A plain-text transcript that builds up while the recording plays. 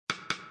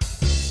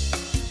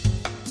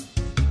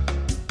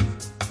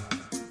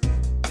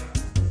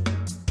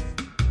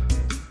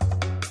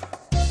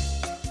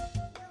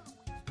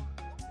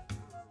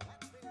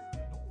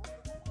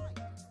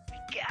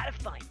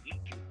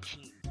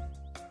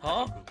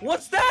Huh?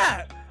 What's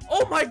that?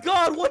 Oh my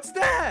god, what's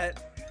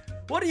that?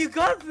 What do you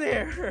got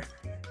there?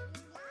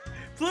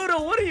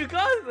 Pluto, what do you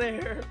got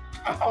there?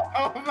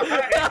 Oh my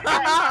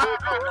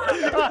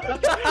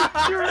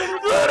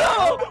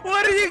Pluto,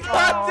 what do you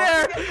got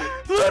there?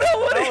 Pluto,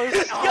 what do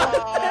you got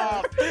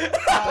there?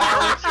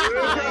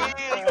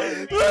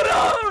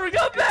 Pluto,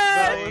 come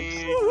back!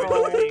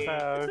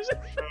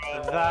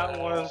 That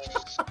was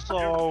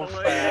so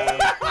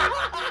fast.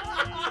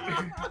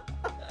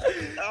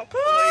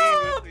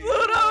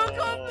 Pluto,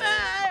 come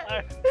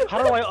back!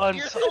 How do I I'm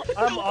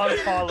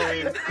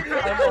unfollowing.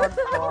 I'm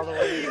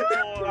unfollowing.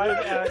 I'm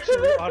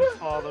actually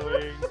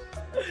unfollowing.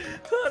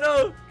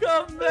 Pluto,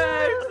 come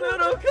back!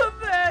 Pluto, come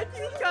back!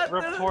 You got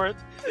Report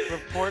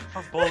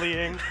for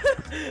bullying.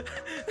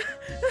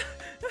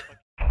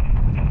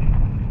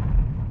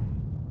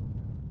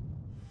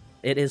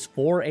 It is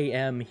 4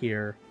 a.m.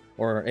 here,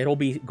 or it'll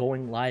be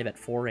going live at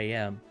 4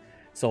 a.m.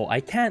 So I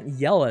can't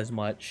yell as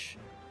much.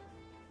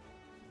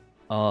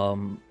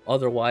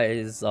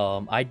 Otherwise,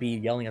 I'd be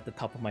yelling at the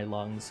top of my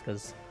lungs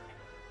because,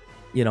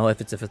 you know,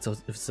 if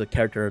it's a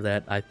character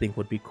that I think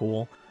would be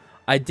cool.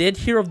 I did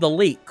hear of the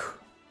leak.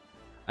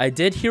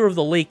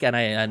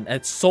 And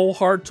it's so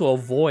hard to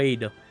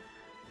avoid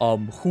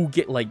who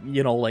get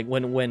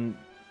when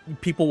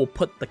people will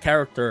put the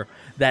character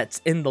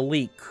that's in the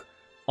leak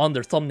on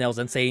their thumbnails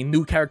and say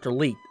new character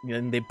leaked,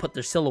 and they put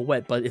their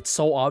silhouette, but it's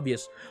so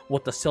obvious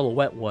what the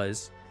silhouette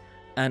was,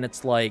 and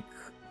it's like,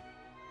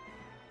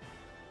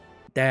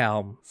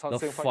 damn,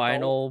 the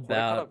final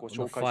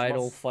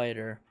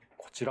fighter.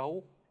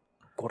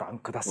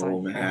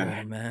 Oh man.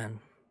 Oh man,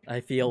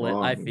 I feel it.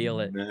 I feel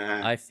it.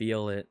 I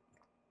feel it.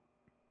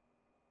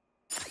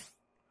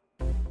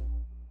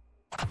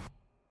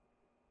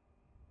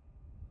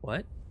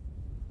 What?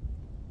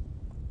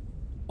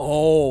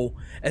 Oh,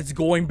 it's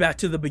going back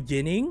to the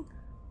beginning?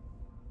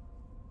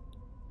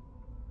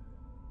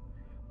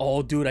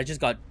 Oh, dude, I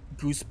just got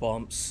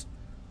goosebumps.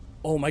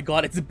 Oh my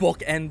god, it's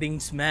book ending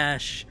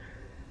Smash.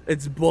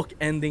 It's book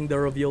ending the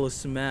reveal of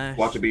Smash.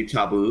 Watch it be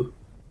taboo.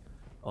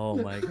 Oh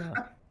my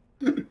god.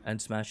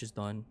 And Smash is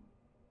done.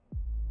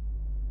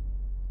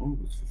 Oh,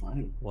 it's the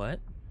final. What?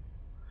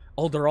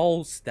 Oh, they're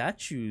all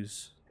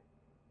statues.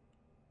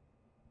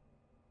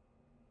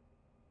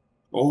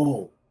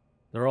 Oh.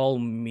 They're all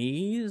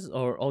Mii's?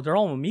 Or oh, they're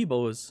all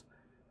amiibos.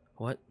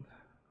 What?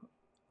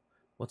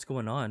 What's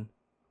going on?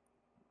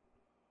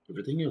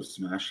 Everything is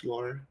Smash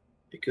lore.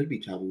 It could be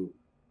taboo.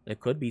 It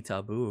could be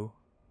taboo.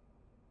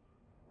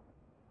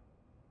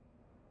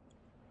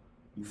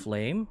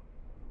 Flame?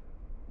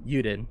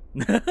 You did.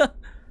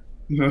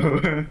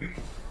 No.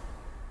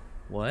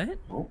 What?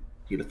 Oh,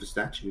 he left the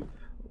statue.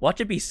 Watch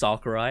it be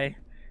Sakurai.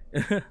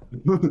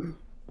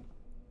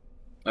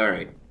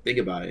 Alright, think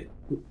about it.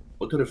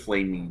 What could a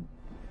flame mean?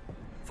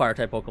 Fire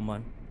type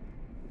Pokemon.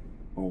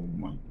 Oh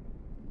my.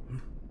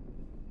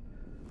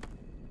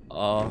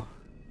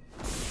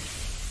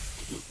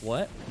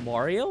 What?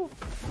 Mario?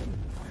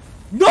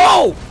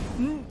 No!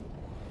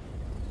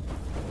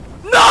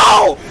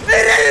 No!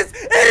 It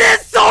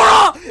is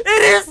Sora! It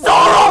is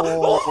Sora!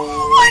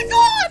 Oh my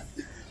god!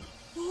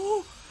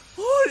 Oh,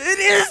 it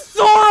is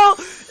Sora!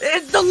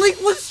 The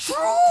leak was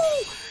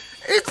true!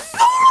 It's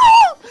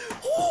Sora!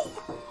 Oh.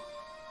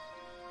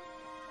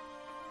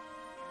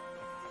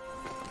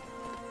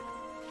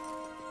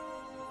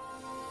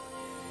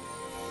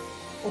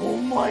 Oh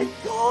my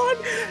god!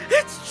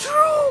 It's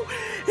true!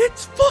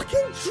 It's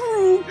fucking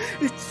true!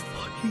 It's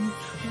fucking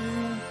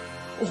true!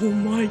 Oh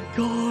my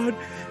god!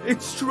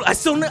 It's true! As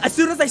soon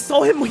as I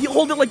saw him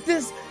hold it like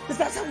this, because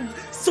that's how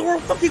Sora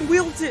fucking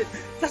wields it!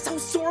 That's how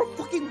Sora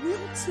fucking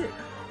wields it!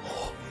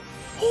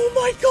 Oh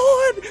my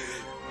god!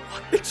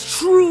 It's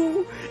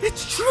true!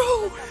 It's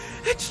true!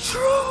 It's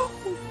true!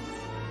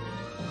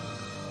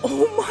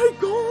 Oh my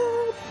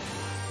god!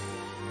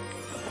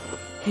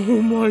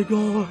 Oh my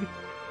god!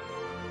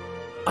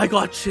 I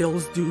got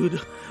chills, dude.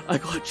 I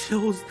got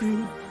chills,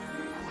 dude.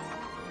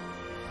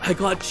 I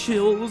got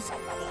chills.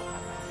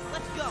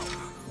 Let's go.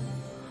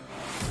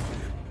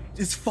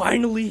 It's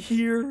finally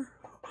here.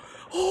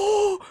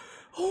 Oh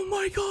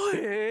my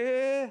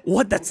god.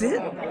 What? That's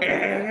it?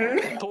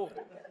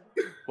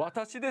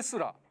 私です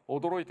ら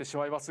驚いてし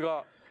まいます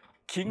が、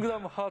キングダ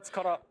ムハーツ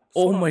から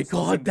Oh my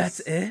god,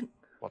 that's it?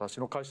 私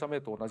の会社名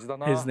と同じだ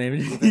な。 His name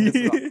is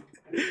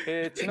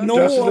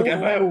No, look at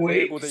my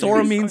weight.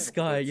 Sora means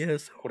sky,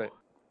 yes.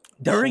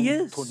 There he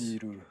is.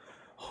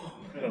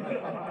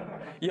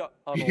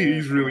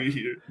 He's really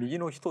here.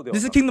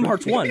 This is Kingdom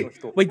Hearts 1.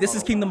 Wait, this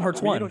is Kingdom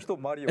Hearts 1.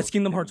 It's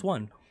Kingdom Hearts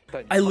 1.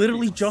 I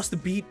literally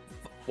just beat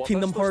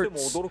Kingdom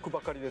Hearts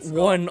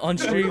 1 on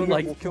stream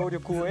like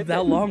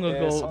that long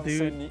ago,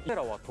 dude. I'm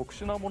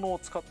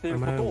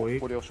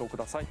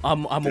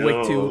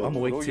awake too. I'm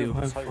awake too.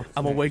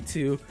 I'm awake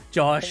too.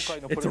 Josh,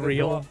 it's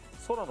real.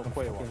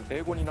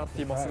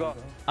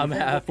 I'm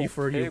happy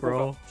for you,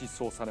 bro.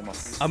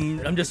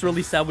 I'm just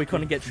really sad we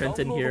couldn't get Trent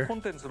in here.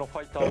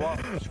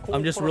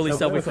 I'm just really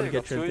sad we couldn't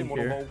get Trent in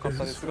here.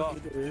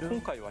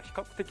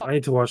 I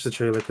need to watch the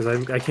trailer because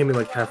I came in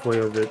like halfway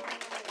of it.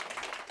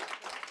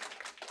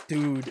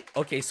 Dude,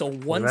 okay, so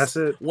that's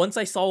it. once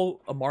I saw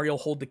a Mario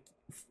hold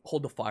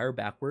the fire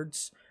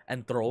backwards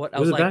and throw it, I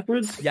Was was it like,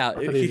 backwards? yeah, I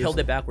thought he just- held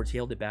it backwards. He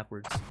held it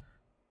backwards.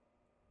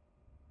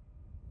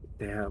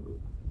 Damn.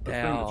 Let's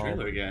play the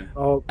trailer again.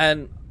 Oh,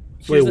 And wait,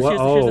 here's the, what?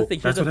 here's Oh, the thing.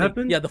 Here's that's the what thing.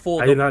 happened? Yeah, the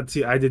full. I did not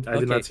see. I did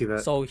not see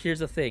that. So here's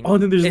the thing. Oh,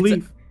 then there's It's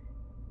Leaf.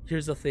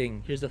 Here's the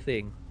thing. Here's the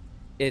thing.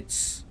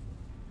 It's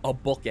a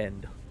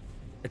bookend.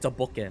 It's a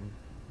bookend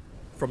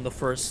from the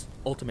first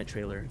Ultimate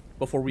trailer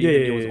before we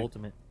even knew it was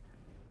Ultimate.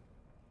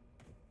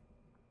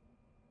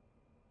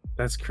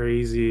 That's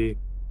crazy.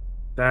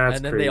 That's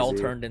And then crazy. they all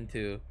turned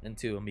into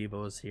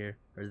amiibos here,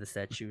 or the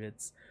statue.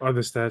 It's Oh,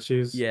 the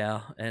statues.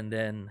 yeah, and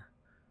then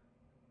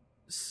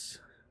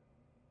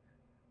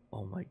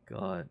oh my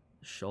god,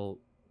 I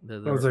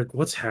was like,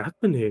 what's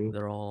happening?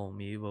 they're all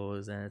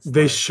amiibos, and it's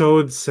They like,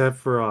 showed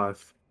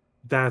Sephiroth.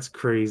 That's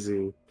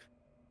crazy.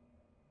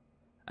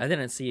 I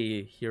didn't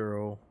see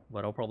Hero,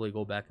 but I'll probably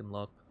go back and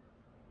look.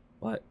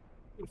 But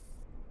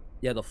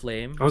yeah, the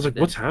flame. I was like,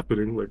 and what's then-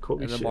 happening? Like,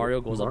 holy And then shit. Mario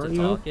goes up to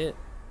Mario? talk it,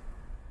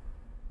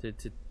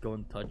 to go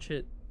and touch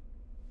it.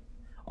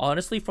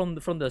 Honestly, from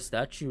the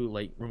statue,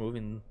 like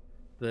removing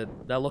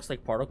that looks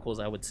like particles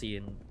I would see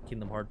in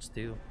Kingdom Hearts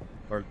 2,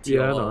 or Yeah,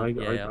 TLO.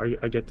 no, yeah,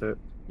 I get that.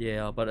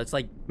 yeah, but it's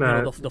like Nah.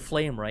 you know, the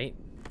flame, right?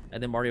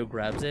 And then Mario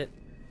grabs it.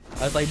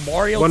 I was like,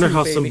 Mario. Wonder 2,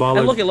 how baby. symbolic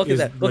And look at is,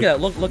 that. Look like- at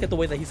that. Look at the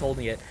way that he's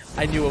holding it.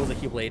 I knew it was a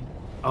Keyblade.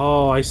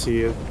 Oh, I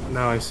see it.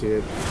 Now I see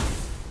it.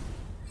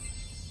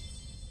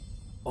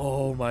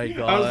 Oh my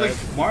god. I was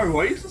like, Mario,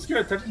 why are you so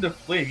scared of touching the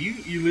flame?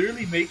 You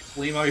literally make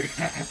flame out of your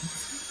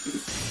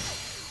hands.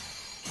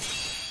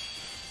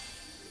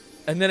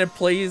 And then it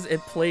plays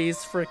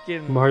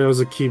freaking. Mario's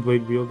a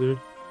Keyblade wielder.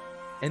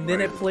 And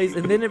then it plays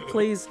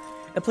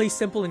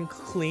simple and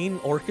clean,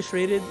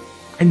 orchestrated.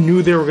 I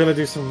knew they were gonna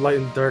do some light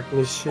and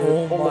darkness shit.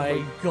 Oh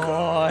my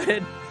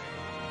god.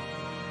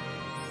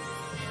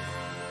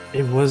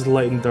 It was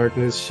light and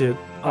darkness shit.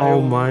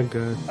 Oh my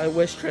god. I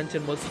wish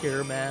Trenton was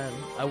here, man.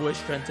 I wish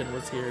Trenton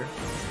was here.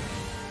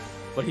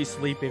 But he's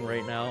sleeping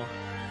right now.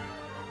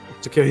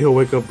 It's okay, he'll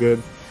wake up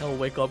good. He'll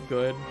wake up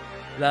good.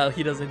 Now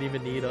he doesn't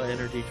even need an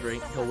energy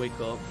drink. He'll wake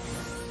up.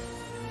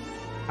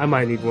 I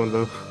might need one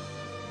though.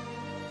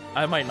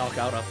 I might knock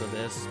out after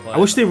this, but I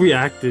wish they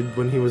reacted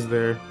when he was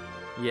there.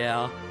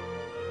 yeah.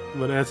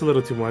 But that's a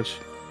little too much.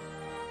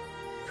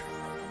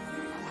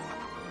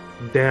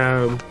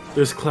 Damn,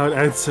 there's Cloud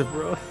and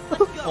Sephiroth.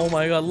 Oh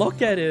my god,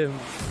 look at him.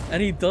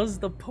 And he does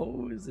the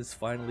pose. It's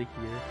finally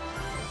here.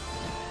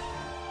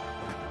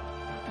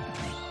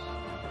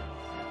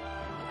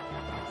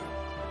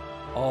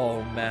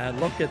 Oh man,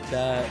 look at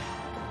that.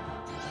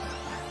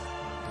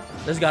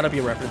 There's gotta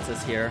be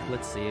references here.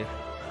 Let's see.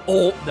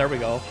 Oh, there we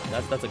go.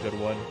 That's a good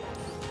one.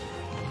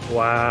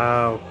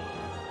 Wow.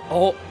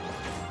 Oh.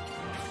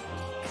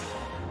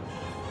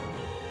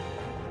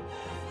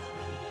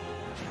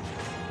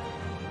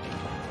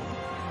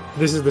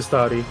 This is the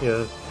study,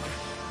 yeah.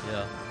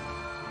 Yeah.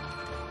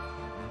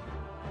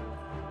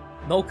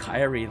 No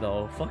Kyrie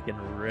though. Fucking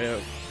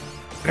rip.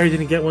 Harry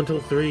didn't get one till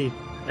 3,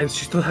 and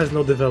she still has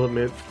no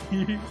development.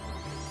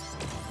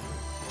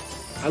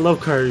 I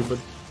love Kyrie, but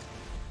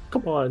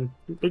come on,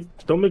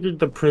 don't make her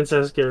the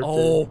princess character.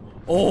 Oh,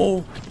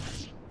 oh.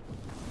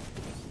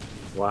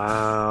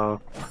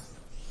 Wow.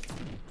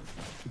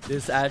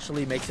 This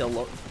actually makes it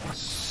look.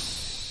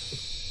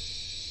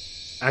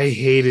 I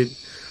hate it.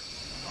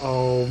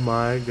 Oh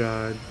my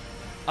god.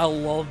 I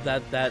love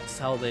that. That's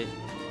how they.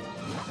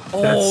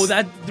 Oh,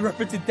 that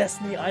reference to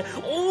Destiny.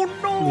 Oh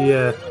no.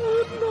 Yeah.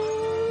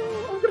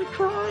 Oh, no. I'm gonna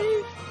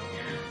cry,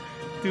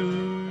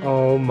 dude.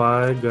 Oh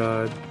my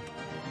god.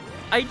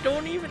 I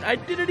didn't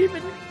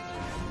even.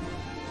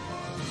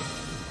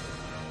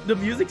 The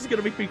music's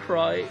gonna make me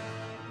cry.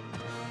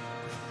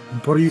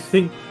 What do you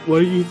think? What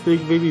do you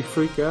think made me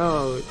freak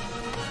out?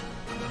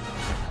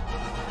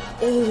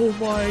 Oh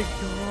my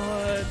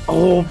god.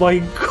 Oh my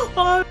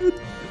god!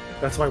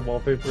 That's my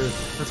wallpaper.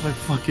 That's my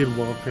fucking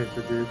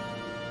wallpaper, dude.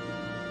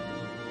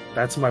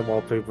 That's my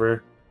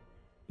wallpaper.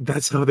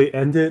 That's how they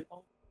end it.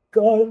 Oh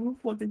god, I'm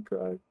fucking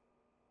crying.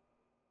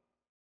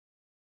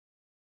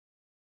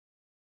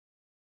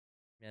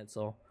 Man,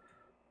 so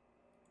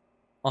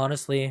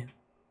honestly,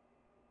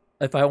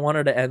 if I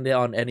wanted to end it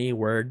on any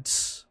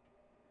words,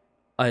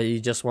 I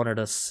just wanted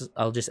to.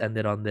 I'll just end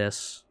it on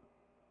this.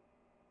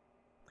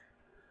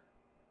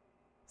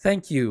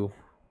 Thank you,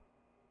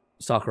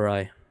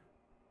 Sakurai,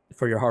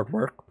 for your hard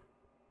work.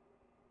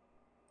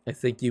 I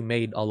think you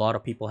made a lot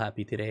of people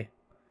happy today.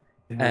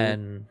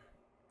 And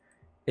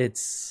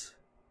it's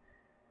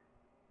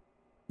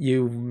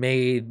you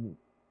made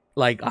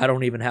like I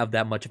don't even have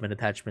that much of an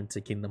attachment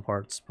to Kingdom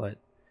Hearts, but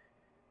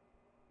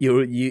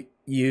you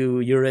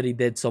already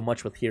did so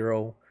much with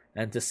Hero,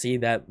 and to see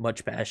that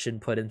much passion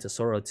put into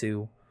Sora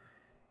too,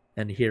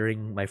 and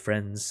hearing my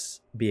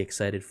friends be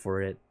excited for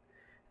it,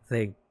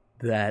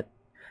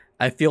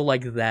 I feel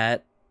like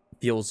that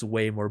feels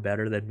way more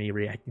better than me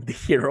reacting to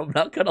Hero. I'm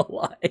not gonna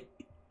lie.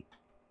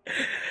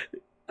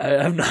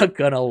 I'm not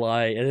gonna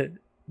lie,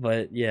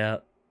 but yeah,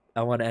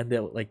 I want to end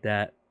it like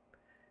that.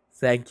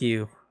 Thank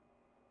you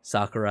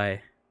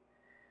Sakurai.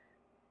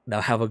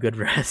 Now have a good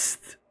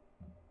rest.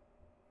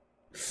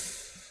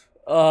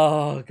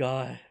 Oh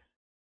god.